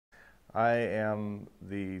I am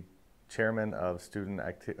the chairman of Student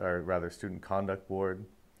Conduct Board,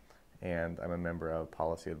 and I'm a member of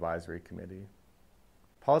Policy Advisory Committee.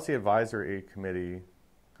 Policy Advisory Committee,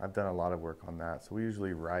 I've done a lot of work on that, so we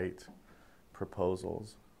usually write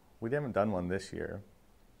proposals. We haven't done one this year,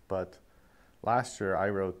 but last year I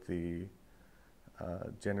wrote the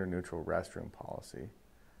gender-neutral restroom policy,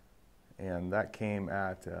 and that came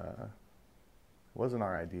at, wasn't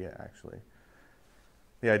our idea actually.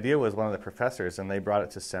 The idea was one of the professors, and they brought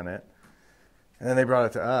it to Senate, and then they brought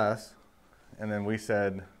it to us, and then we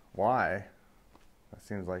said, why? That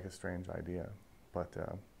seems like a strange idea, but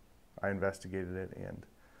I investigated it and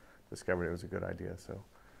discovered it was a good idea, so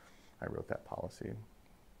I wrote that policy.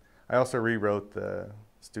 I also rewrote the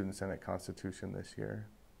Student Senate Constitution this year,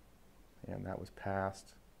 and that was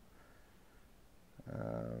passed,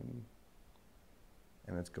 and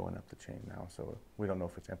it's going up the chain now, so we don't know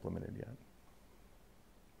if it's implemented yet.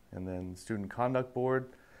 And then Student Conduct Board,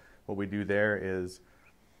 what we do there is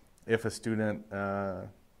if a student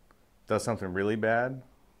does something really bad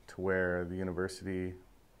to where the university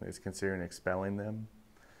is considering expelling them,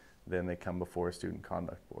 then they come before a Student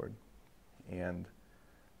Conduct Board. And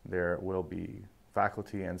there will be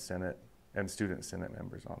faculty and Senate and Student Senate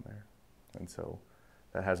members on there. And so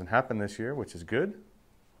that hasn't happened this year, which is good,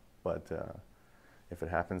 but if it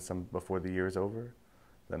happens before the year is over,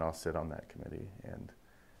 then I'll sit on that committee and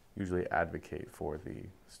usually advocate for the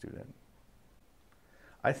student.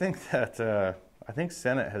 I think that I think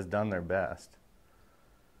Senate has done their best,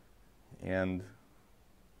 and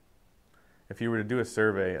if you were to do a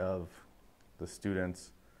survey of the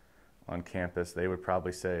students on campus, they would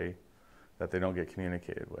probably say that they don't get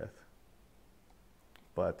communicated with.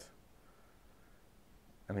 But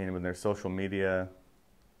I mean, when there's social media,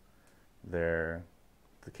 the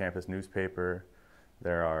campus newspaper,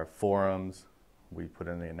 there are forums. We put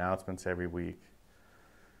in the announcements every week.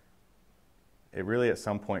 It really at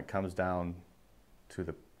some point comes down to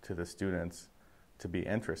the students to be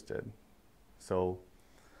interested. So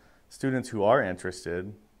students who are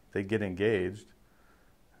interested, they get engaged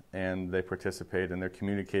and they participate and they're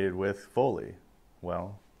communicated with fully.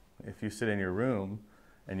 Well, if you sit in your room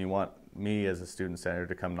and you want me as a student senator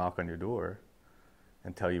to come knock on your door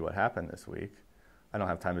and tell you what happened this week, I don't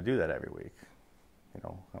have time to do that every week. You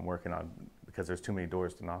know, I'm working on, because there's too many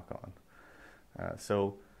doors to knock on.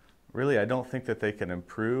 So really, I don't think that they can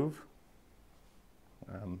improve.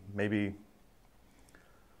 I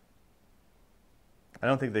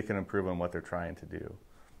don't think they can improve on what they're trying to do.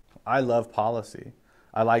 I love policy.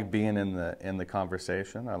 I like being in the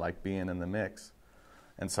conversation. I like being in the mix.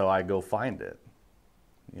 And so I go find it.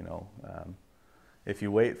 You know, if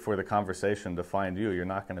you wait for the conversation to find you, you're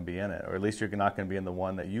not going to be in it. Or at least you're not going to be in the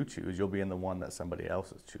one that you choose. You'll be in the one that somebody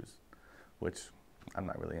else chooses, which I'm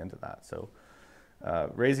not really into that. So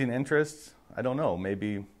raising interest, I don't know.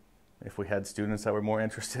 Maybe if we had students that were more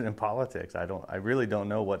interested in politics, I really don't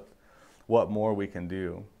know what more we can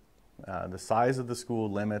do. The size of the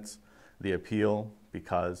school limits the appeal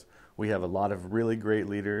because we have a lot of really great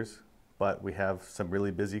leaders, but we have some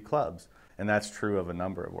really busy clubs. And that's true of a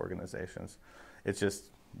number of organizations. It's just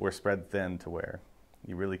we're spread thin to where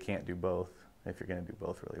you really can't do both if you're going to do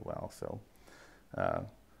both really well. So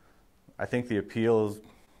I think the appeals,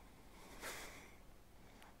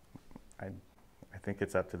 I think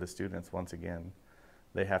it's up to the students once again.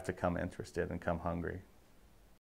 They have to come interested and come hungry.